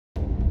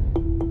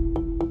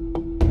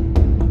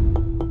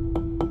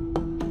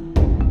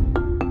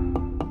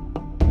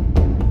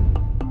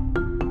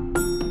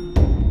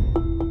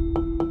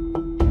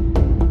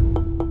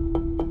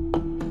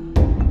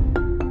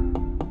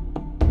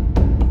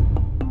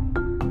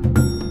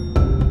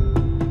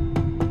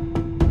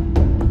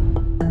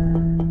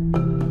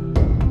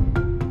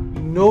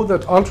know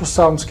that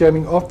ultrasound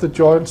scanning of the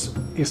joints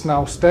is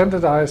now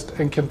standardized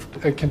and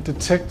can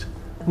detect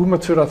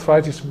rheumatoid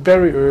arthritis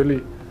very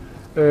early.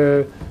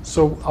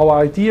 So our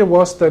idea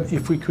was that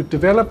if we could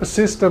develop a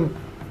system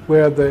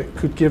where they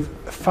could give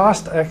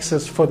fast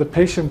access for the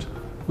patient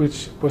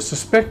which was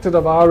suspected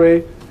of RA,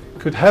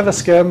 could have a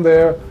scan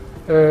there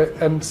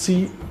and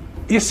see,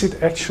 is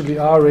it actually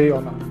RA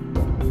or not.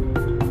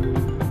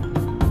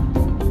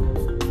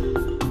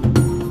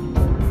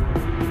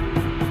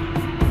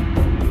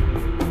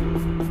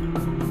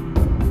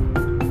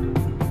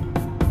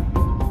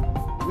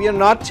 We are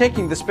not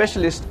taking the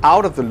specialists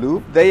out of the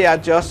loop, they are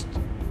just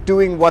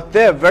doing what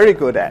they're very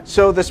good at.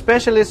 So the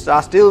specialists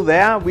are still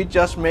there, we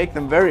just make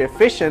them very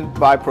efficient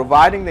by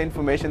providing the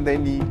information they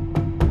need.